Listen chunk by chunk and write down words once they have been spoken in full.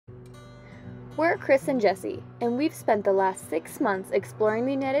We're Chris and Jessie, and we've spent the last 6 months exploring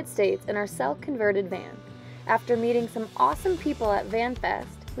the United States in our self-converted van. After meeting some awesome people at Van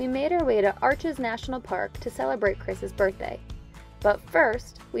Fest, we made our way to Arches National Park to celebrate Chris's birthday. But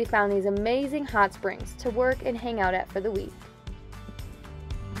first, we found these amazing hot springs to work and hang out at for the week.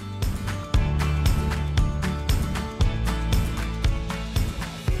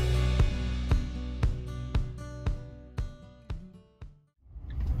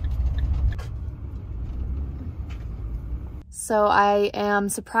 So I am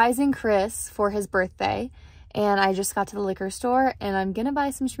surprising Chris for his birthday, and I just got to the liquor store and I'm gonna buy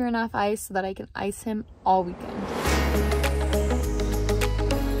some Smirnoff ice so that I can ice him all weekend.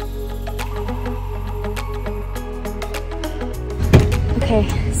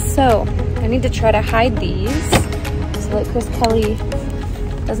 Okay, so I need to try to hide these so that Chris Kelly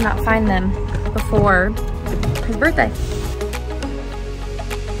does not find them before his birthday.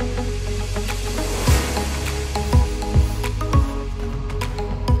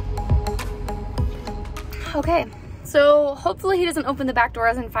 Okay, so hopefully he doesn't open the back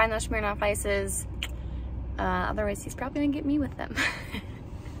doors and find those Smirnoff ices. Otherwise, he's probably gonna get me with them.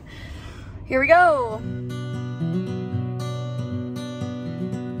 Here we go.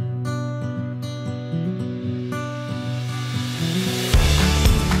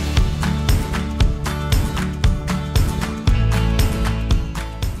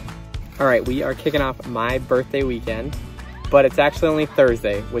 All right, we are kicking off my birthday weekend. But it's actually only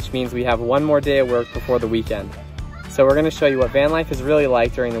Thursday, which means we have one more day of work before the weekend. So we're gonna show you what van life is really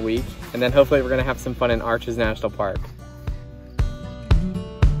like during the week, and then hopefully we're gonna have some fun in Arches National Park.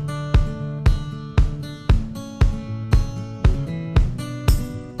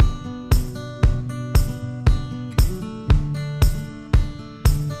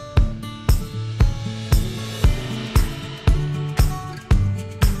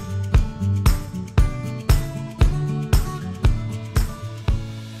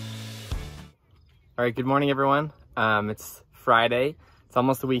 All right, good morning, everyone. It's Friday. It's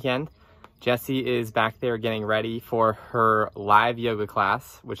almost the weekend. Jessie is back there getting ready for her live yoga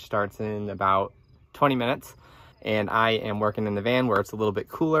class, which starts in about 20 minutes. And I am working in the van where it's a little bit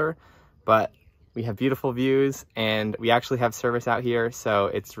cooler, but we have beautiful views and we actually have service out here, so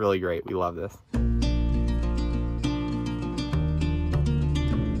it's really great. We love this.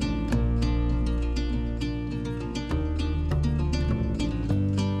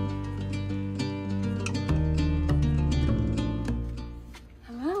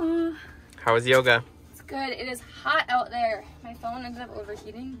 How was yoga? It's good. It is hot out there. My phone ended up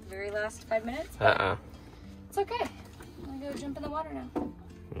overheating the very last 5 minutes. Uh-oh. It's okay. I'm gonna go jump in the water now.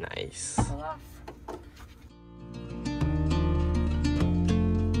 Nice. Pull off.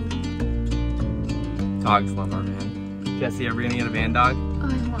 Dog slumber, man. Jessie, are we gonna get a van dog? Oh,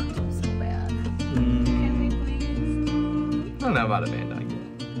 I want to so bad. Can we please? I don't know about a van dog yet.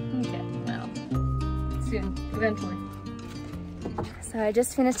 Okay, well, soon, eventually. So I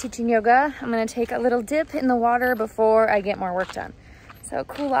just finished teaching yoga. I'm gonna take a little dip in the water before I get more work done. So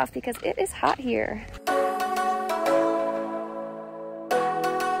cool off because it is hot here.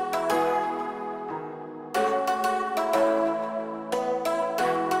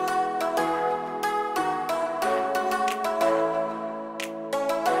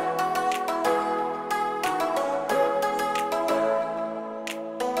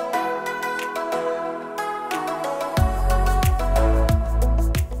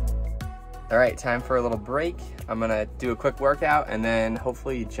 All right, time for a little break. I'm gonna do a quick workout and then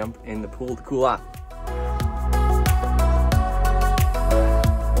hopefully jump in the pool to cool off.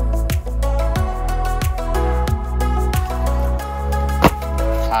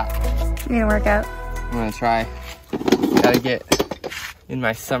 Hot. You gonna work out? I'm gonna try. Gotta get in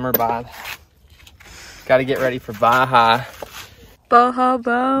my summer bod. Gotta get ready for Baja. Baja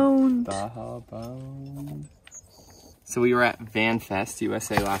Bound. Baja Bound. So we were at Van Fest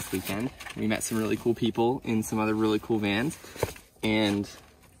USA last weekend. We met some really cool people in some other really cool vans. And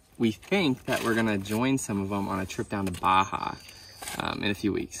we think that we're gonna join some of them on a trip down to Baja in a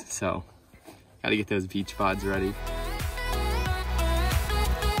few weeks. So gotta get those beach bods ready.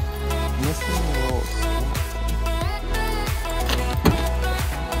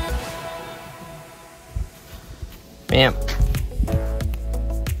 Bam.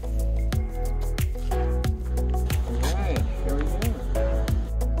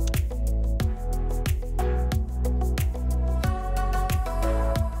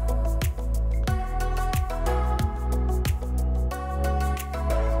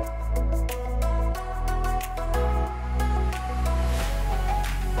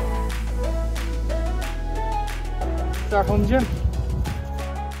 It's our home gym.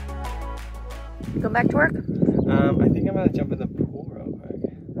 Go back to work? I think I'm gonna jump in the pool real quick.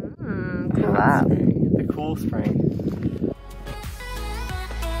 Cool up. The cool spring.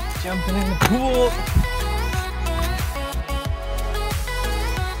 Jumping in the pool.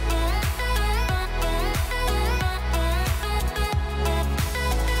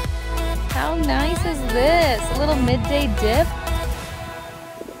 How nice is this? A little midday dip?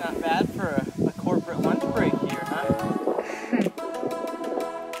 Not bad for a corporate lunch break here, huh?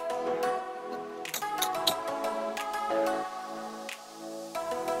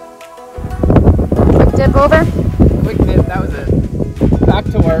 Quick dip over? Quick dip, that was it. Back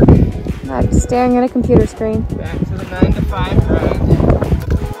to work. I'm staring at a computer screen. Back to the 9 to 5 grind.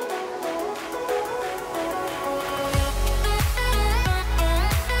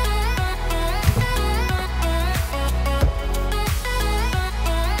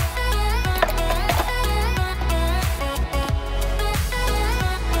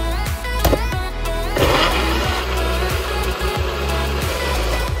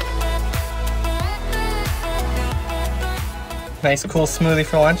 Nice cool smoothie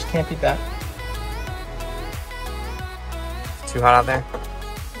for lunch, can't beat that. Too hot out there?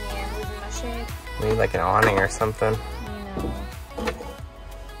 Yeah, I'm losing my shape. We need like an awning or something. I know.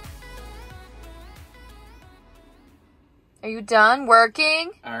 Are you done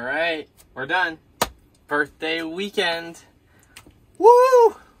working? All right, we're done. Birthday weekend. Woo!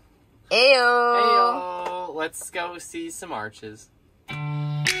 Ayo! Ayo! Let's go see some arches.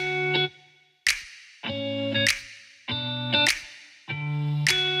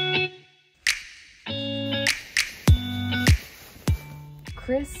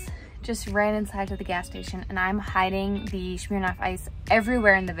 Chris just ran inside to the gas station and I'm hiding the Smirnoff ice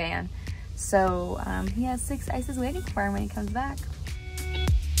everywhere in the van. So he has 6 ices waiting for him when he comes back.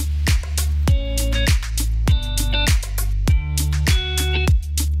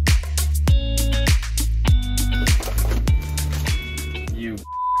 You.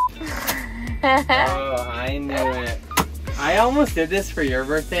 Oh, I knew it. I almost did this for your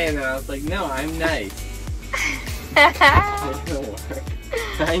birthday and then I was like, no, I'm nice. It didn't work.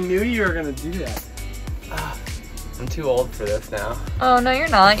 I knew you were gonna do that. I'm too old for this now. Oh, no, you're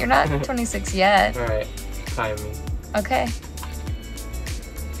not. You're not 26 yet. All right, time me. Okay.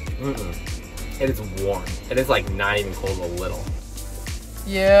 It is warm. It is like not even cold, a little.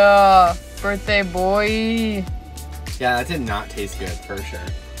 Yeah, birthday boy. Yeah, that did not taste good for sure.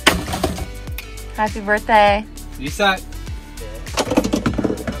 Happy birthday. You suck.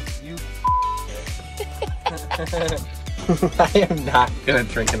 You. I am not gonna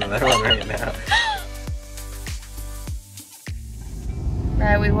drink another one right now.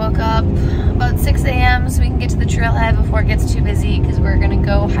 Right, we woke up about 6 a.m. so we can get to the trailhead before it gets too busy because we're gonna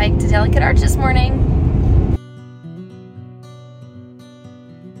go hike to Delicate Arch this morning.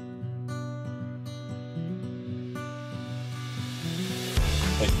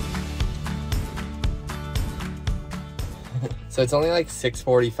 So it's only like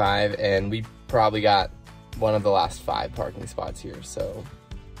 6:45 and we probably got one of the last 5 parking spots here, so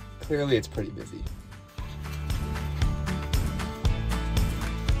clearly it's pretty busy.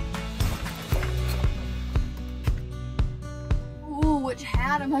 Ooh, which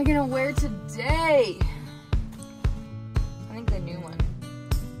hat am I gonna wear today? I think the new one.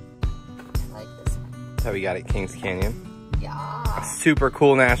 I like this one. So we got at Kings Canyon. Yeah. A super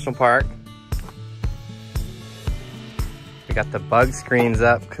cool national park. We got the bug screens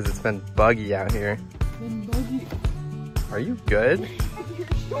up because it's been buggy out here. Are you good? Your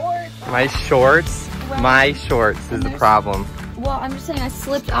shorts. My shorts? Well, my shorts is the problem. Well, I'm just saying I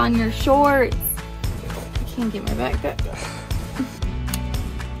slipped on your shorts. I can't get my backpack.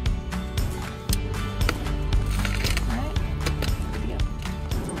 Alright.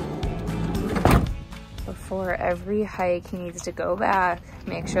 Before every hike, he needs to go back,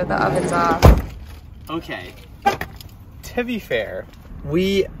 make sure the oven's off. Okay. To be fair,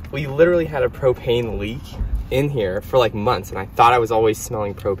 we literally had a propane leak in here for like months and I thought I was always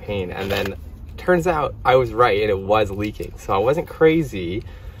smelling propane, and then turns out I was right and it was leaking. So I wasn't crazy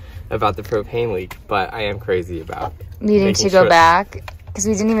about the propane leak, but I am crazy about Needing to go back because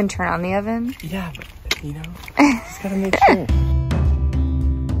we didn't even turn on the oven. Yeah, but you know, just gotta make sure.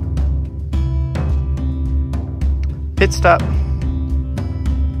 Pit stop.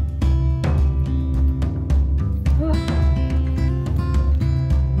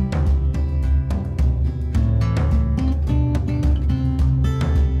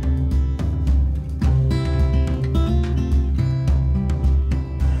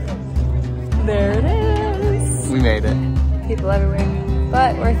 There it is. We made it. People everywhere,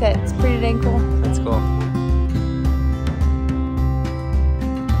 but worth it. It's pretty dang cool. That's cool.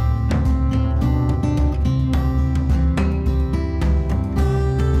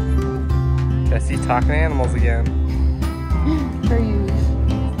 talking animals again. For you,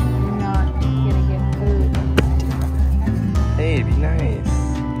 you're not gonna get food. Hey, be nice.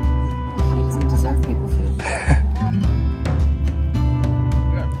 Eat some dessert people food.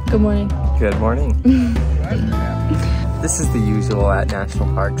 Good morning. Good morning. This is the usual at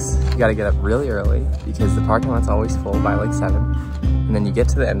national parks. You gotta get up really early because the parking lot's always full by like 7. And then you get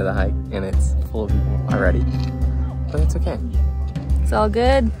to the end of the hike and it's full of people already. But it's okay. It's all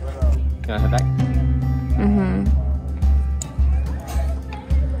good. You wanna head back? Mm-hmm.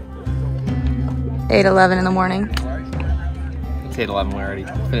 8:11 in the morning. It's 8:11, we already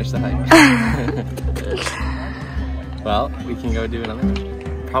finished the hike. Well, we can go do another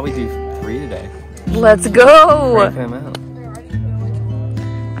one. Probably do 3 today. Let's go! Break them out.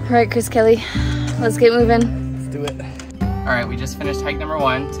 All right, Chris Kelly, let's get moving. Let's do it. All right, we just finished hike number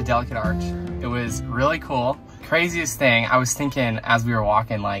 1 to Delicate Arch. It was really cool. Craziest thing, I was thinking as we were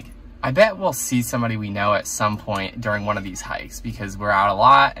walking, like, I bet we'll see somebody we know at some point during one of these hikes because we're out a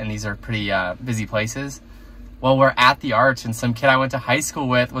lot and these are pretty busy places. Well, we're at the arch and some kid I went to high school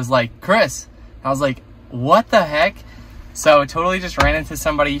with was like, Chris. I was like, what the heck? So totally just ran into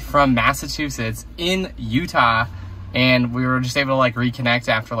somebody from Massachusetts in Utah and we were just able to like reconnect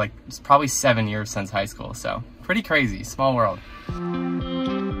after like it's probably 7 years since high school. So pretty crazy, small world.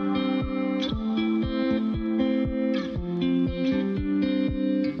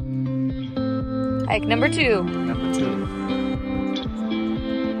 Hike number 2. Number 2.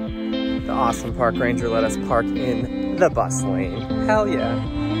 The awesome park ranger let us park in the bus lane. Hell yeah.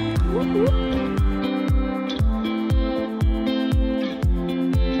 Woo-hoo.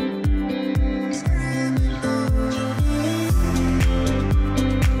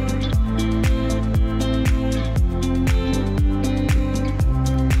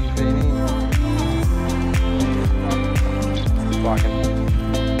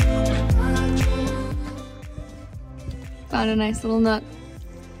 Found a nice little nook.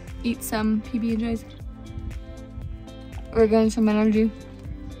 Eat some PB&Js. We're getting some energy.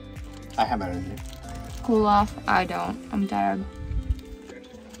 I have energy. Cool off. I don't. I'm tired.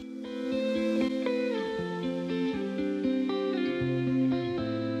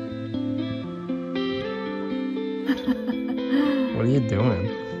 What are you doing?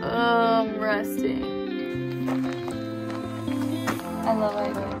 I'm resting. I love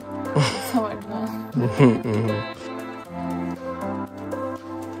hiking. It's so much fun.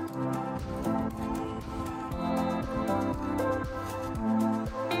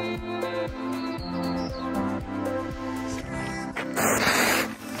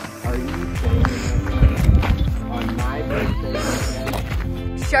 Are you playing on my birthday?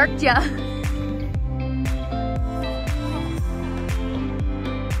 Shark ya.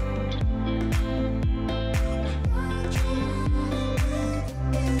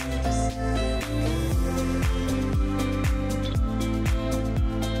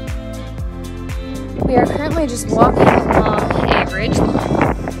 We are currently just walking along a ridge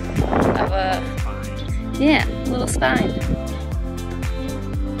line of a, little spine.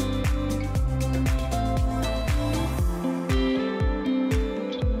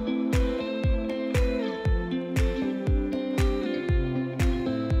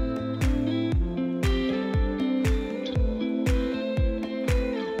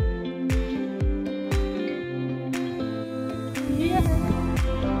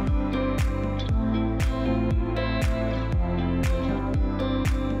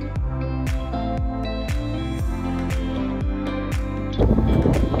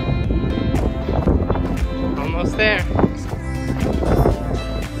 Almost there.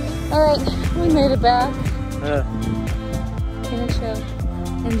 Alright, we made it back. Gonna chill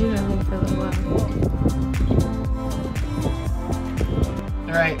and do nothing for a little while.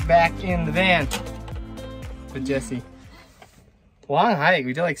 Alright, back in the van with Jessie. Long hike.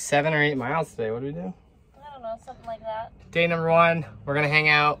 We did like 7 or 8 miles today. What did we do? I don't know, something like that. Day number 1, we're gonna hang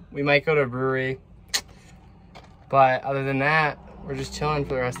out. We might go to a brewery. But other than that, we're just chilling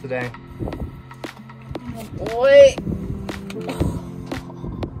for the rest of the day. Boy.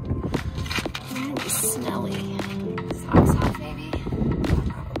 It's smelly. Socks off, maybe?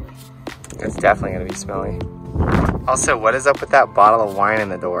 It's definitely gonna be smelly. Also, what is up with that bottle of wine in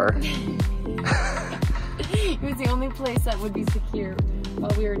the door? It was the only place that would be secure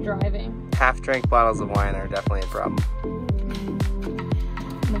while we were driving. Half-drink bottles of wine are definitely a problem. In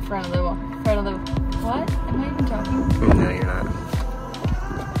the front of the what? Am I even talking? No, you're not.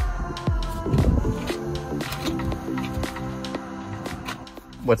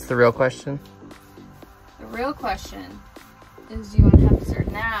 What's the real question? The real question is, do you want to have dessert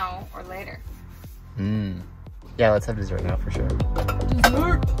now or later? Yeah, let's have dessert now for sure.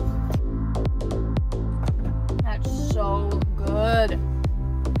 Dessert!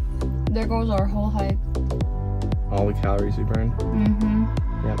 there goes our whole hike. All the calories we burned. Mm-hmm.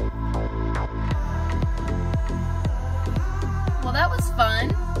 Yep. Well, that was fun.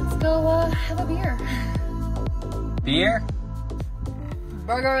 Let's go have a beer. Beer?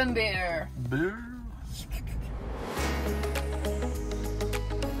 Burger and beer. Beer.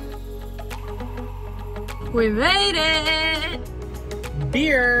 We made it!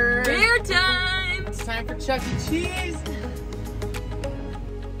 Beer! Beer time! It's time for Chuck E. Cheese!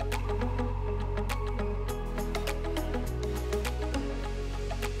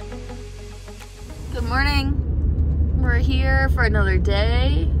 Good morning. We're here for another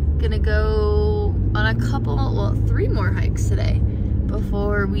day. Gonna go on a couple, well, 3 more hikes today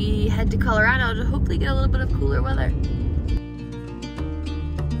before we head to Colorado to hopefully get a little bit of cooler weather.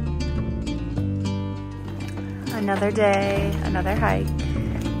 Another day, another hike.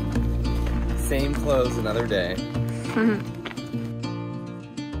 Same clothes, another day.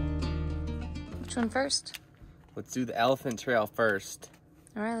 Which one first? Let's do the elephant trail first.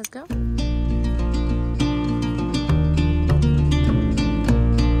 All right, let's go.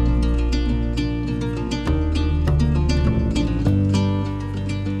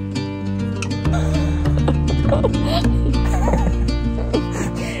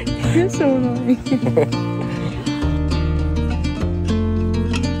 You're so annoying.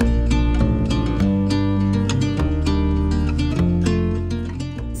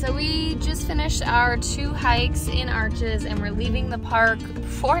 So we just finished our 2 hikes in Arches and we're leaving the park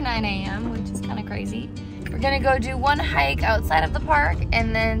before 9 a.m., which is kind of crazy. We're gonna go do 1 hike outside of the park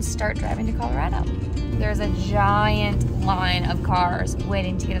and then start driving to Colorado. There's a giant line of cars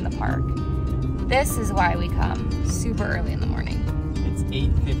waiting to get in the park. This is why we come super early in the morning. It's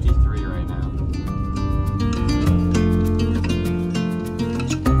 8:53 right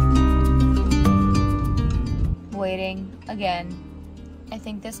now. Waiting again. I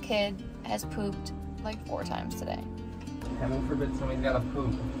think this kid has pooped like 4 times today. Heaven forbid somebody's got to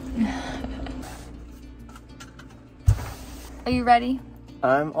poop. Are you ready?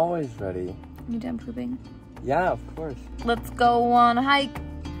 I'm always ready. You done pooping? Yeah, of course. Let's go on a hike.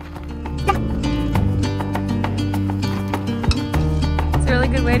 It's a really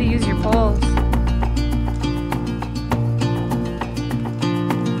good way to use your poles.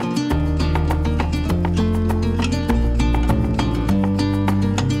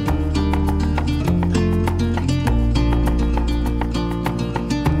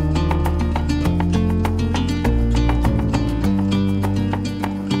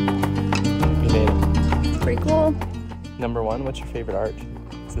 Number 1, what's your favorite arch?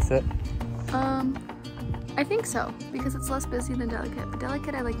 Is this it? I think so, because it's less busy than Delicate. But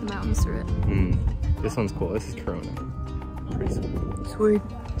Delicate, I like the mountains through it. This one's cool. This is Corona. Pretty sweet. Sweet.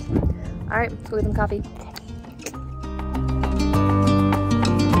 All right, let's go get some coffee.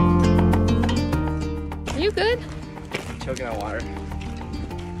 Are you good? Choking on water.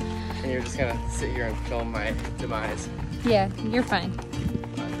 And you're just gonna sit here and film my demise. Yeah, you're fine.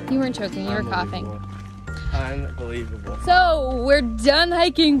 You weren't choking, you were coughing. Unbelievable. So, we're done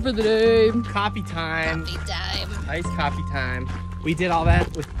hiking for the day. Coffee time. Coffee time. Iced coffee time. We did all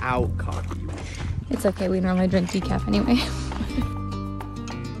that without coffee. It's okay, we normally drink decaf anyway.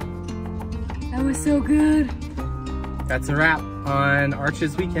 That was so good. That's a wrap on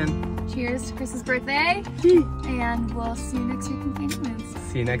Arches weekend. Cheers to Chris's birthday. And we'll see you next week in Canyon Moves.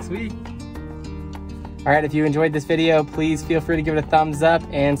 See you next week. All right, if you enjoyed this video, please feel free to give it a thumbs up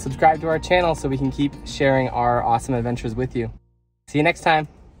and subscribe to our channel so we can keep sharing our awesome adventures with you. See you next time.